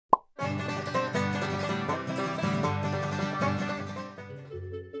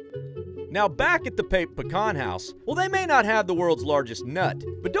Now back at the Pape Pecan House, well, they may not have the world's largest nut,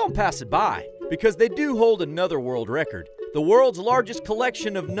 but don't pass it by, because they do hold another world record, the world's largest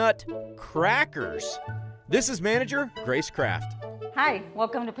collection of Nutcrackers. This is manager Grace Kraft. Hi,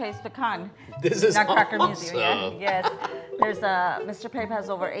 welcome to Pape's Pecan. This is Nutcracker awesome. Museum. Yeah? Yes, there's Mr. Pape has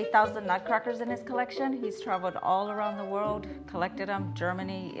over 8,000 nutcrackers in his collection. He's traveled all around the world, collected them,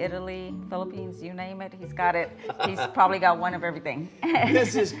 Germany, Italy, Philippines, you name it, he's got it. He's probably got one of everything.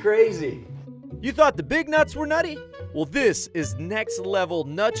 This is crazy. You thought the big nuts were nutty? Well, this is next level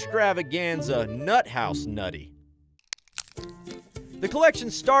nutstravaganza nut house nutty. The collection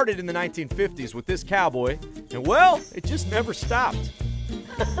started in the 1950s with this cowboy, and well, it just never stopped.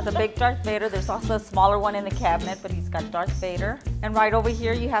 The big Darth Vader, there's also a smaller one in the cabinet, but he's got Darth Vader. And right over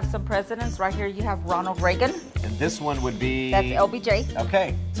here you have some presidents. Right here you have Ronald Reagan. And this one would be... That's LBJ.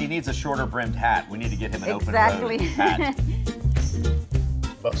 Okay, he needs a shorter brimmed hat. We need to get him an Exactly. open hat.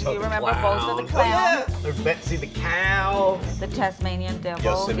 Do you remember Bozo the Clown? Oh, yeah. Betsy the Cow. The Tasmanian Devil,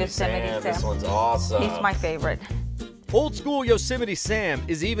 Yosemite Sam. This one's awesome. He's my favorite. Old school Yosemite Sam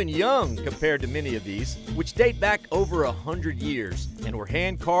is even young compared to many of these, which date back over 100 years and were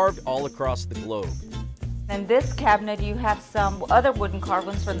hand carved all across the globe. In this cabinet you have some other wooden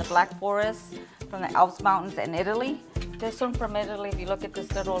carvings from the Black Forest, from the Alps Mountains in Italy. This one from Italy, if you look at this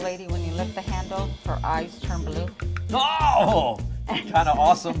little lady, when you lift the handle, her eyes turn blue. Oh! Kind of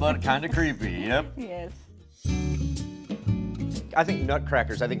awesome, but kind of creepy, yep. Yes. I think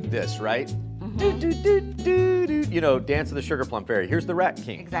Nutcrackers, I think this, right? You know, Dance of the Sugar Plum Fairy. Here's the Rat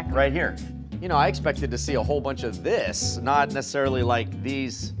King. Exactly. Right here. You know, I expected to see a whole bunch of this, not necessarily like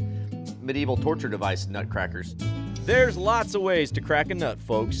these medieval torture device Nutcrackers. There's lots of ways to crack a nut,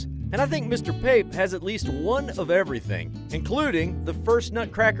 folks. And I think Mr. Pape has at least one of everything, including the first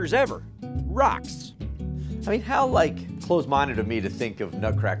Nutcrackers ever, rocks. I mean, how close-minded of me to think of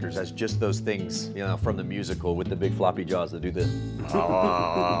Nutcrackers as just those things, you know, from the musical with the big floppy jaws that do this.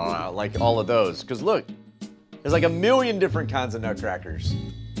 Like all of those. Because look, there's like a million different kinds of Nutcrackers.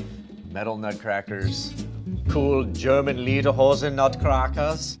 Metal Nutcrackers, cool German Lederhosen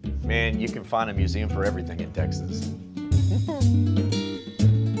Nutcrackers. Man, you can find a museum for everything in Texas.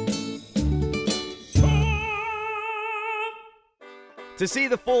 To see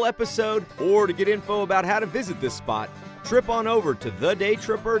the full episode or to get info about how to visit this spot, trip on over to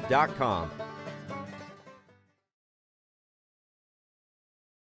thedaytripper.com.